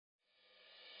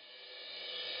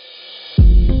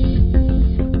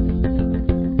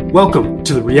Welcome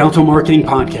to the Rialto Marketing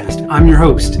Podcast. I'm your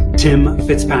host, Tim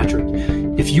Fitzpatrick.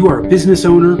 If you are a business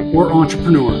owner or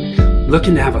entrepreneur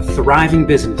looking to have a thriving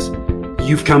business,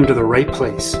 you've come to the right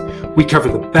place. We cover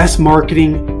the best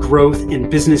marketing, growth,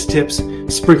 and business tips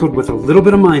sprinkled with a little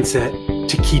bit of mindset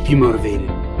to keep you motivated.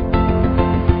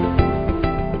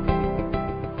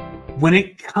 When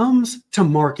it comes to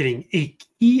marketing, a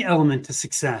key element to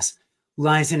success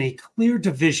lies in a clear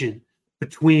division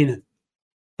between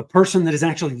the person that is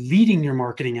actually leading your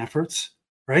marketing efforts,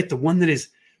 right? The one that is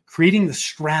creating the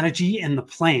strategy and the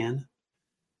plan,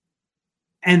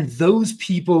 and those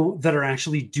people that are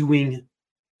actually doing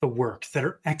the work, that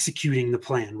are executing the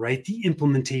plan, right? The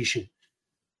implementation.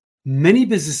 Many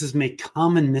businesses make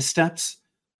common missteps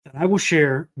that I will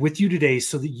share with you today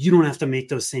so that you don't have to make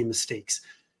those same mistakes.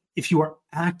 If you are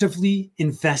actively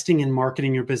investing in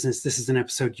marketing your business, this is an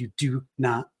episode you do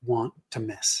not want to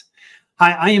miss.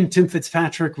 Hi, I am Tim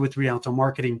Fitzpatrick with Rialto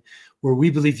Marketing, where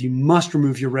we believe you must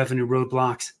remove your revenue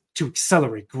roadblocks to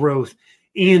accelerate growth,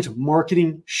 and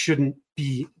marketing shouldn't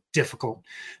be difficult.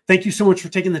 Thank you so much for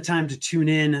taking the time to tune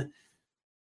in.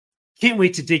 Can't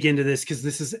wait to dig into this because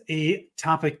this is a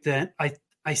topic that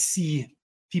I see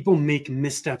people make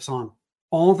missteps on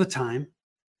all the time.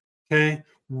 Okay.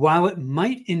 While it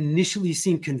might initially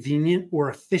seem convenient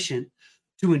or efficient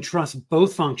to entrust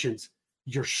both functions,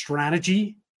 your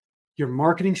strategy, your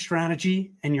marketing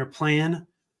strategy, and your plan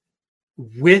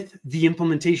with the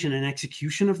implementation and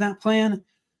execution of that plan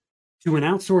to an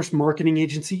outsourced marketing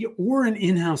agency or an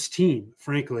in-house team,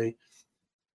 frankly,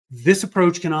 this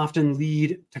approach can often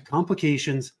lead to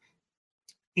complications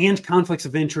and conflicts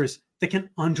of interest that can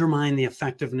undermine the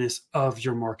effectiveness of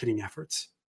your marketing efforts.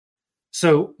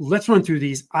 So let's run through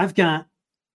these. I've got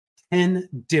 10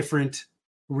 different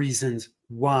reasons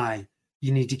why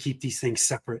you need to keep these things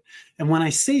separate. And when I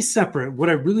say separate, what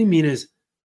I really mean is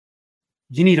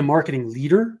you need a marketing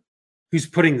leader who's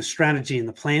putting the strategy and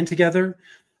the plan together.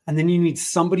 And then you need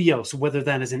somebody else, whether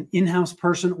that is an in-house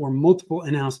person or multiple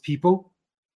in-house people,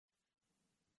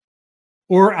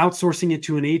 or outsourcing it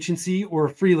to an agency or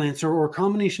a freelancer or a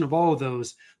combination of all of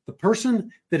those. The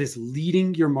person that is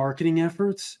leading your marketing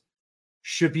efforts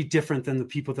should be different than the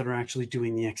people that are actually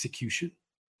doing the execution.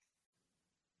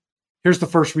 Here's the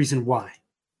first reason why.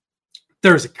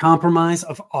 There is a compromise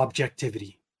of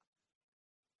objectivity.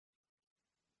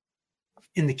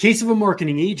 In the case of a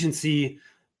marketing agency,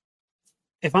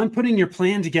 if I'm putting your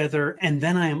plan together and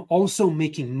then I am also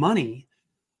making money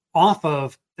off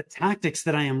of the tactics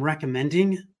that I am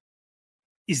recommending,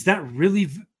 is that really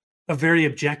a very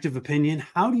objective opinion?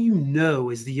 How do you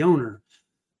know as the owner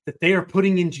that they are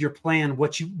putting into your plan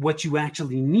what you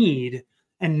actually need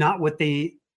and not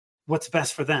what's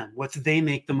best for them, what they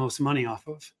make the most money off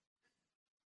of?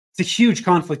 It's a huge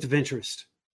conflict of interest,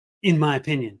 in my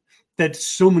opinion, that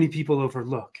so many people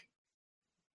overlook.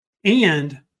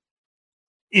 And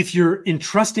if you're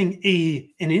entrusting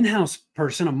an in-house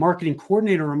person, a marketing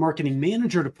coordinator or a marketing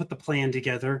manager to put the plan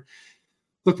together,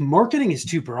 look, marketing is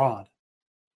too broad.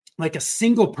 Like a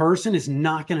single person is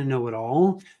not going to know it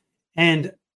all.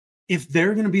 And if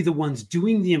they're going to be the ones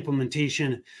doing the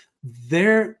implementation,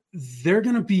 they're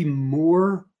going to be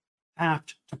more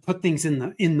apt to put things in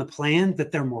the plan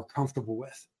that they're more comfortable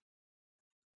with.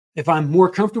 If I'm more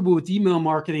comfortable with email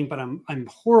marketing, but I'm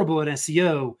horrible at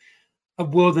SEO,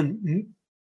 well, then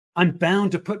I'm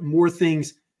bound to put more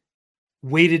things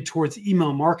weighted towards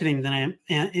email marketing than I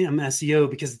am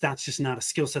SEO, because that's just not a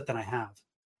skill set that I have.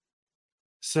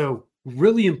 So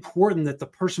really important that the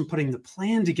person putting the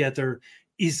plan together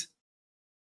is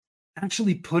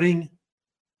actually putting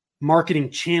marketing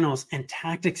channels and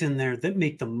tactics in there that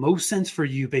make the most sense for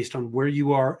you based on where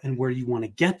you are and where you want to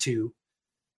get to.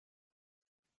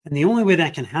 And the only way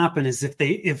that can happen is if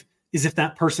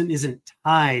that person isn't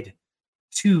tied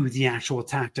to the actual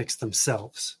tactics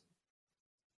themselves.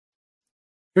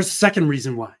 Here's the second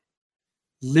reason why.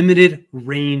 Limited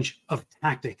range of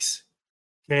tactics.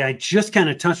 Okay, I just kind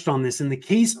of touched on this. In the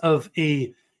case of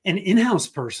an in-house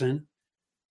person,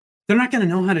 they're not going to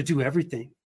know how to do everything.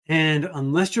 And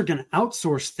unless you're going to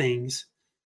outsource things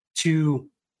to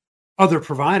other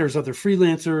providers, other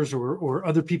freelancers, or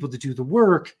other people to do the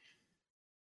work,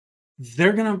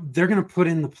 they're going to put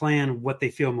in the plan what they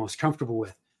feel most comfortable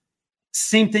with.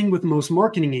 Same thing with most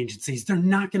marketing agencies. They're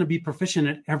not going to be proficient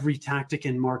at every tactic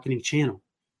and marketing channel.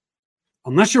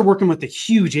 Unless you're working with a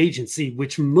huge agency,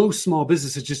 which most small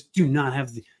businesses just do not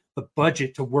have the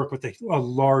budget to work with a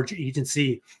large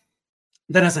agency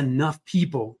that has enough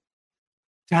people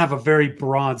to have a very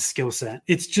broad skill set.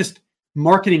 It's just,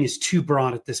 marketing is too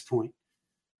broad at this point.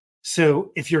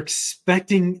 So if you're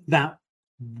expecting that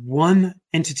one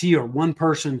entity or one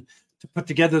person to put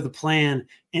together the plan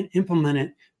and implement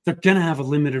it, they're going to have a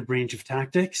limited range of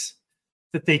tactics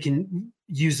that they can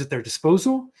use at their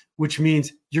disposal, which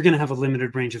means you're going to have a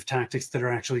limited range of tactics that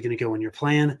are actually going to go in your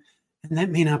plan. And that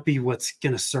may not be what's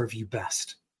going to serve you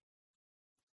best.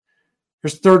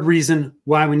 There's a third reason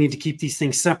why we need to keep these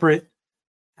things separate: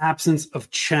 absence of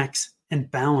checks and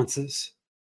balances.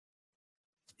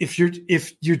 If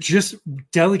you're just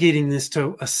delegating this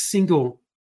to a single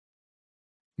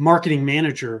marketing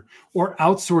manager or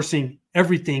outsourcing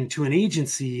everything to an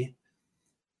agency,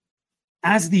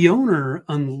 as the owner,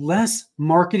 unless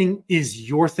marketing is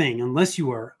your thing, unless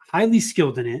you are highly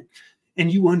skilled in it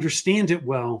and you understand it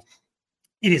well,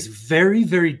 it is very,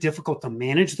 very difficult to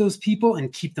manage those people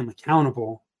and keep them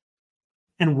accountable.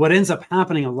 And what ends up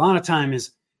happening a lot of time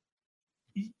is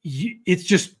it's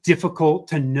just difficult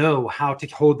to know how to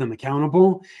hold them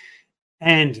accountable.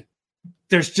 And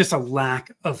there's just a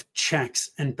lack of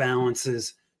checks and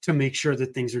balances to make sure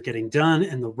that things are getting done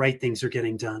and the right things are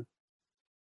getting done.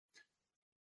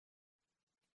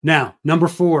 Now, number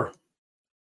 4,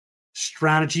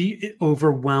 strategy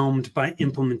overwhelmed by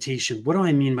implementation. What do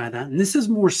I mean by that? And this is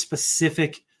more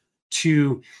specific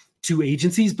to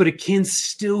agencies, but it can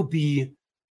still be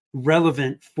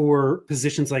relevant for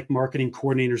positions like marketing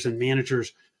coordinators and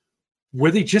managers,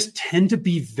 where they just tend to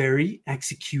be very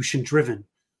execution driven,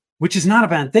 which is not a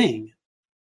bad thing,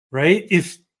 right?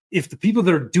 If the people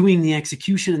that are doing the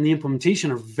execution and the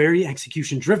implementation are very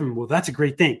execution driven, well, that's a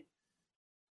great thing.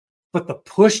 But the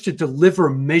push to deliver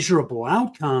measurable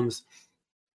outcomes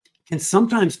can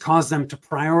sometimes cause them to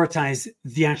prioritize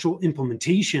the actual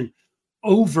implementation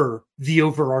over the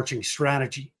overarching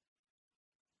strategy,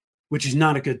 which is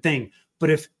not a good thing.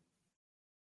 But if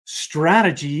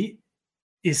strategy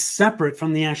is separate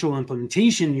from the actual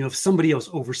implementation, you have somebody else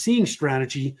overseeing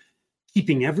strategy,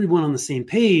 keeping everyone on the same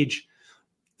page,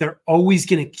 they're always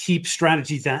going to keep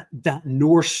strategy, that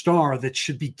North Star that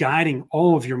should be guiding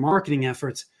all of your marketing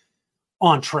efforts,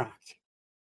 on track.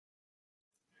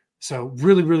 So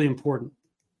really, really important.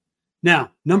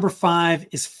 Now, number 5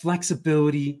 is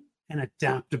flexibility and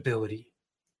adaptability.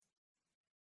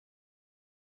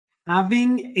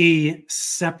 Having a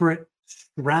separate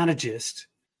strategist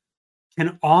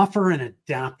can offer an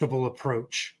adaptable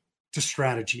approach to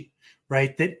strategy,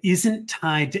 right? That isn't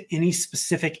tied to any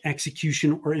specific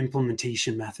execution or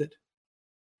implementation method.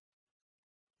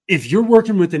 If you're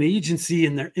working with an agency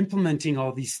and they're implementing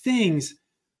all these things,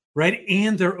 right,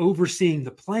 and they're overseeing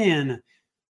the plan,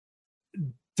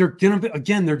 they're going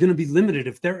to be limited.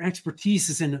 If their expertise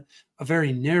is in a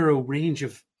very narrow range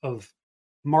of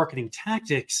marketing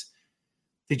tactics,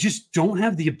 they just don't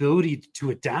have the ability to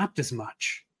adapt as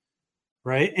much,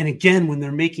 right? And again, when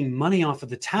they're making money off of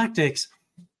the tactics,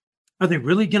 are they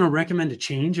really going to recommend a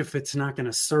change if it's not going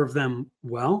to serve them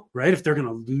well, right? If they're going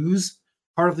to lose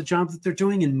part of the job that they're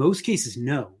doing? In most cases,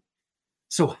 no.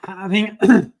 So having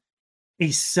a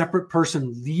separate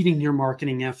person leading your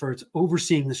marketing efforts,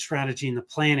 overseeing the strategy and the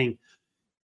planning,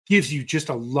 gives you just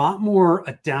a lot more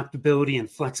adaptability and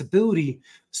flexibility,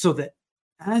 so that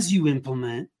as you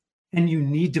implement and you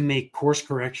need to make course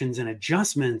corrections and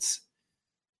adjustments,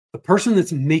 the person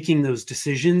that's making those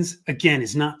decisions, again,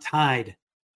 is not tied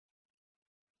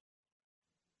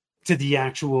to the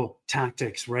actual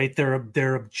tactics, right?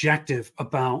 They're objective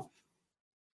about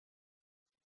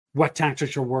what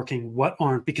tactics are working, what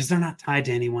aren't, because they're not tied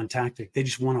to any one tactic. They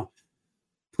just want to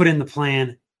put in the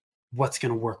plan what's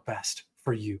going to work best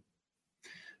for you.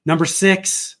 Number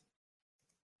 6,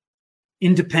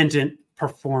 independent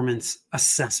performance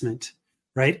assessment,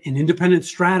 right? An independent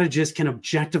strategist can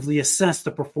objectively assess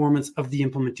the performance of the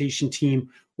implementation team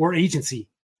or agency.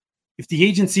 If the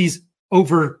agency's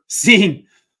overseeing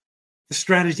the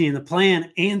strategy and the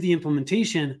plan and the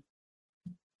implementation,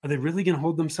 are they really going to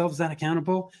hold themselves that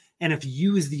accountable? And if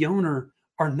you as the owner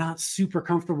are not super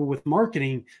comfortable with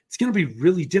marketing, it's going to be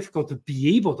really difficult to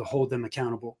be able to hold them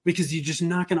accountable, because you're just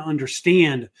not going to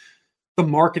understand the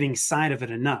marketing side of it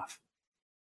enough.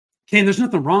 Okay, and there's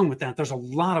nothing wrong with that. There's a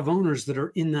lot of owners that are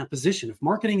in that position. If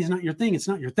marketing is not your thing, it's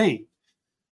not your thing.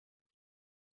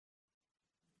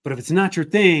 But if it's not your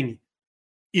thing,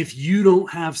 if you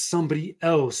don't have somebody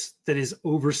else that is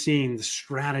overseeing the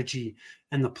strategy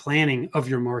and the planning of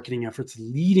your marketing efforts,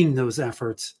 leading those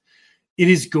efforts, it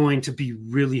is going to be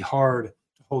really hard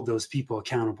to hold those people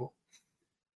accountable.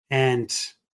 And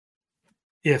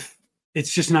if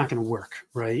it's just not going to work,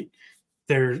 right?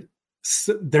 They're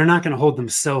not going to hold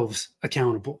themselves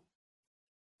accountable.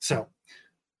 So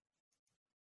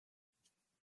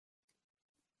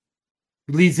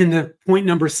leads into point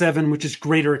number 7, which is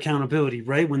greater accountability,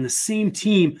 right? When the same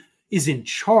team is in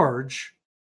charge,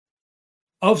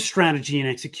 of strategy and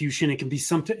execution,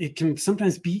 it can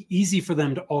sometimes be easy for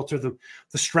them to alter the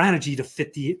strategy to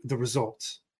fit the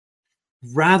results,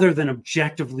 rather than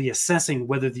objectively assessing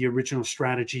whether the original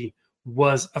strategy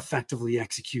was effectively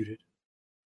executed.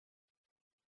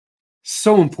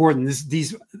 So important.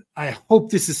 I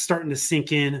hope this is starting to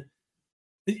sink in.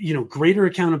 Greater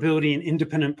accountability and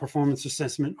independent performance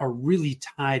assessment are really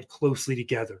tied closely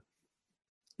together.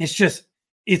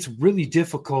 It's really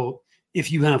difficult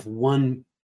if you have one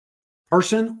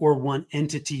person or one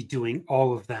entity doing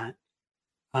all of that.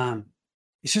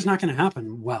 It's just not going to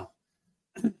happen well.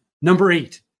 Number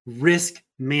 8, risk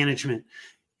management.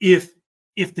 If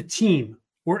the team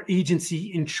or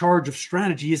agency in charge of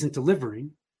strategy isn't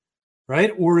delivering,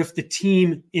 right? Or if the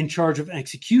team in charge of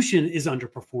execution is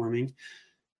underperforming,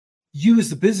 you as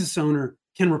the business owner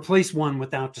can replace one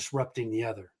without disrupting the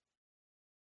other.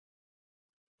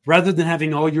 Rather than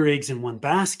having all your eggs in one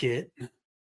basket,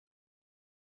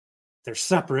 they're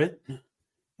separate,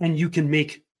 and you can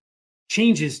make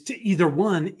changes to either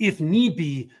one if need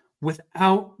be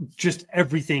without just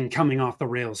everything coming off the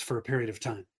rails for a period of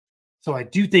time. So I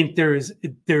do think there is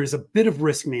a bit of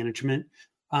risk management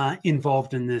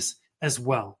involved in this as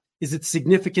well. Is it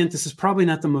significant? This is probably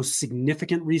not the most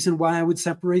significant reason why I would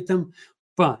separate them,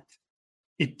 but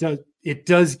it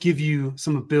does give you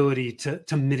some ability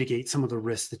to mitigate some of the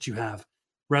risks that you have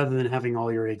rather than having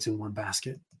all your eggs in one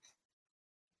basket.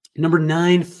 Number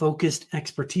 9, focused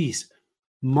expertise.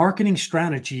 Marketing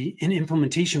strategy and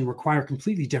implementation require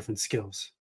completely different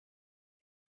skills.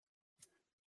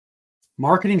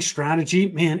 Marketing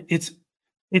strategy, man, it's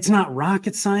not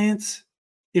rocket science.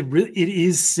 It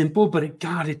is simple, but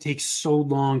it takes so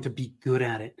long to be good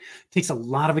at it. It takes a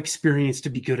lot of experience to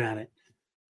be good at it.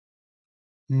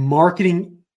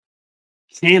 Marketing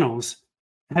channels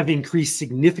have increased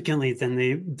significantly than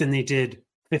they did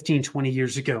 15, 20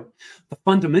 years ago. The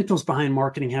fundamentals behind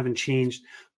marketing haven't changed,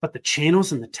 but the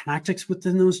channels and the tactics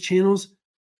within those channels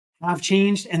have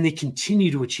changed, and they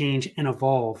continue to change and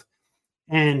evolve.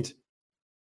 And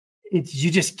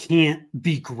you just can't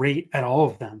be great at all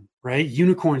of them, right?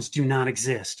 Unicorns do not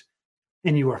exist.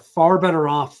 And you are far better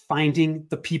off finding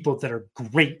the people that are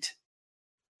great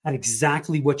at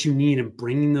exactly what you need and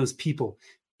bringing those people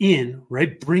in,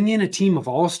 right? Bring in a team of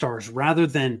all-stars rather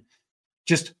than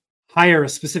just hire a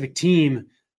specific team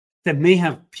that may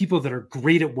have people that are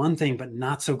great at one thing but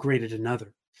not so great at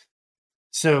another.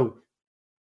 So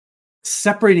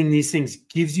separating these things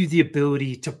gives you the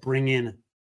ability to bring in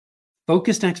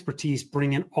focused expertise,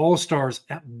 bring in all-stars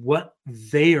at what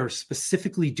they are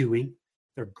specifically doing.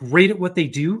 They're great at what they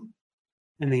do,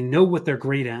 and they know what they're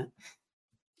great at.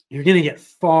 You're going to get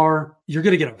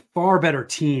a far better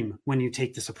team when you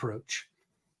take this approach.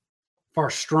 Far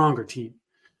stronger team.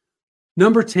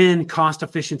 Number 10, cost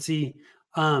efficiency.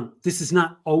 This is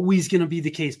not always going to be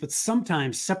the case, but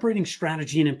sometimes separating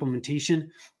strategy and implementation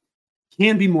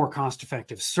can be more cost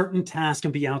effective. Certain tasks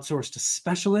can be outsourced to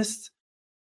specialists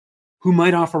who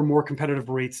might offer more competitive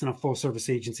rates than a full service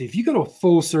agency. If you go to a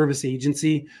full service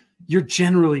agency, you're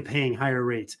generally paying higher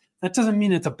rates. That doesn't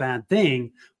mean it's a bad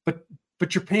thing,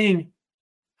 but you're paying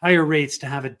higher rates to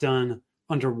have it done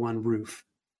under one roof.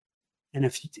 And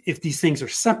if these things are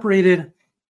separated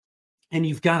and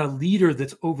you've got a leader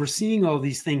that's overseeing all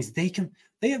these things, they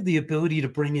have the ability to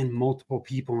bring in multiple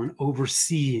people and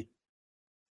oversee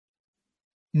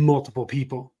multiple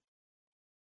people.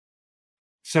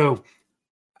 So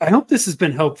I hope this has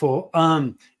been helpful.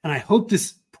 And I hope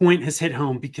this point has hit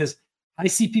home, because I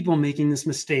see people making this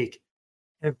mistake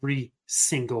every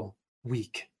single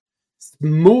week.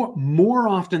 More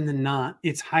often than not,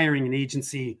 it's hiring an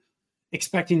agency,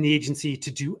 expecting the agency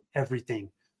to do everything.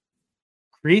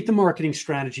 Create the marketing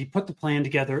strategy, put the plan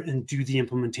together, and do the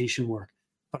implementation work.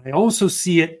 But I also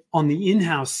see it on the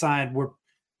in-house side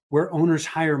where owners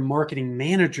hire marketing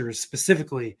managers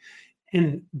specifically,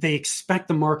 and they expect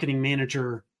the marketing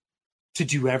manager to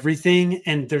do everything,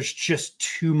 and there's just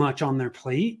too much on their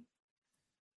plate.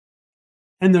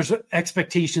 And there's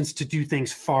expectations to do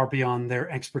things far beyond their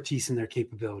expertise and their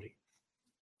capability.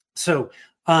 So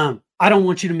I don't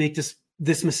want you to make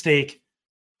this mistake.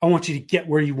 I want you to get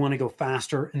where you want to go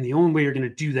faster. And the only way you're going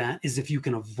to do that is if you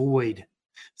can avoid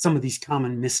some of these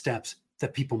common missteps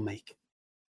that people make.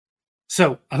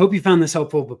 So I hope you found this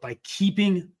helpful, but by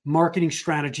keeping marketing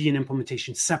strategy and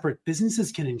implementation separate,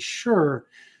 businesses can ensure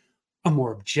a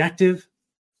more objective,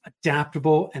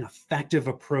 adaptable, and effective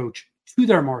approach to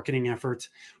their marketing efforts,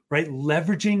 right?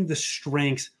 Leveraging the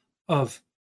strengths of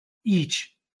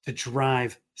each to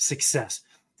drive success.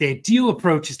 The ideal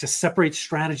approach is to separate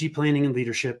strategy, planning, and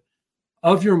leadership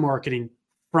of your marketing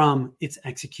from its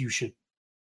execution.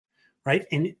 right?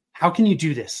 And how can you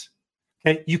do this?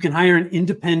 Okay, you can hire an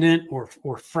independent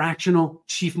or fractional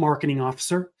chief marketing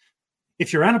officer.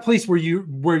 If you're at a place where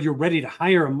you're ready to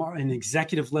hire an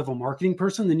executive level marketing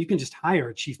person, then you can just hire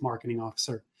a chief marketing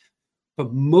officer.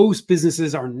 But most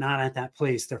businesses are not at that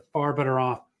place. They're far better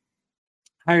off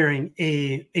hiring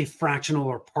a fractional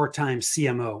or part-time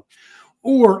CMO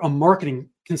or a marketing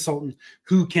consultant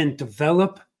who can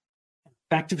develop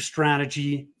effective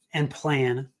strategy and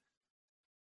plan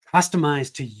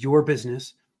customized to your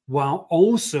business while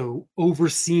also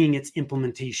overseeing its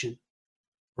implementation,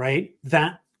 right?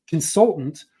 That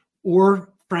consultant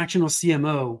or fractional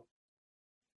CMO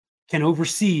can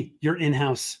oversee your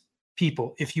in-house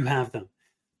people if you have them.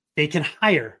 They can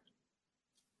hire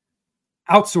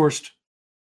outsourced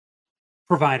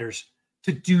providers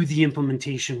to do the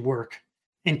implementation work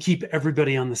and keep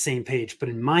everybody on the same page. But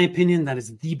in my opinion, that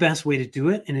is the best way to do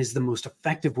it and is the most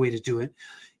effective way to do it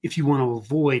if you want to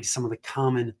avoid some of the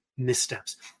common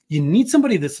missteps. You need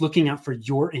somebody that's looking out for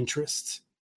your interests.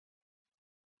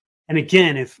 And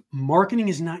again, if marketing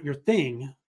is not your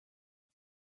thing,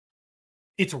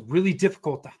 it's really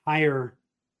difficult to hire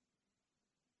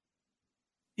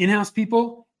in-house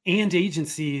people and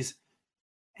agencies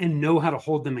and know how to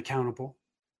hold them accountable,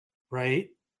 right?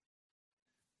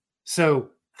 So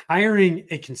hiring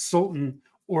a consultant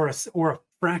or a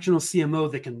fractional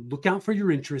CMO that can look out for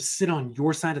your interests, sit on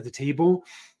your side of the table,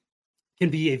 can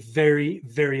be a very,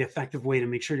 very effective way to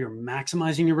make sure you're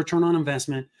maximizing your return on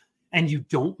investment and you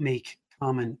don't make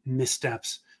common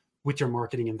missteps with your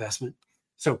marketing investment.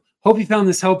 So hope you found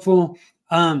this helpful.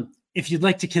 If you'd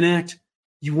like to connect,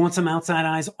 you want some outside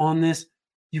eyes on this,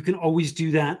 you can always do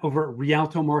that over at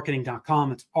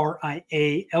rialtomarketing.com. It's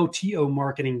RIALTO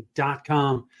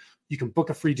marketing.com. You can book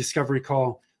a free discovery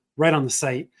call right on the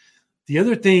site. The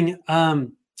other thing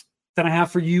that I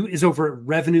have for you is over at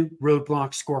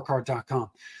revenueroadblockscorecard.com.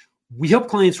 We help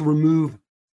clients remove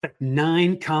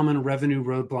 9 common revenue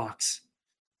roadblocks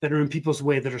that are in people's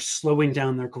way that are slowing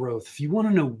down their growth. If you want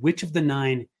to know which of the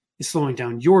 9 is slowing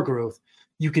down your growth,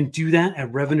 you can do that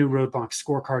at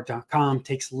revenueroadblockscorecard.com.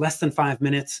 Takes less than 5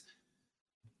 minutes.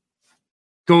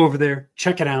 Go over there,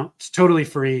 check it out. It's totally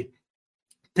free.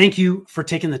 Thank you for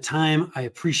taking the time. I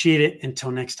appreciate it.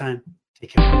 Until next time,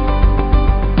 take care.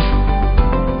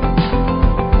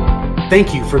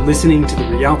 Thank you for listening to the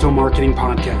Rialto Marketing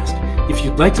Podcast. If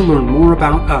you'd like to learn more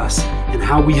about us and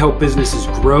how we help businesses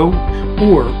grow,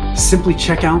 or simply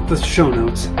check out the show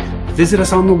notes, visit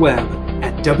us on the web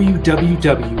at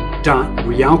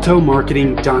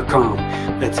www.rialtomarketing.com.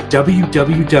 That's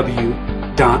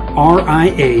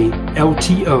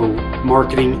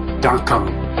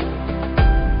www.rialtomarketing.com.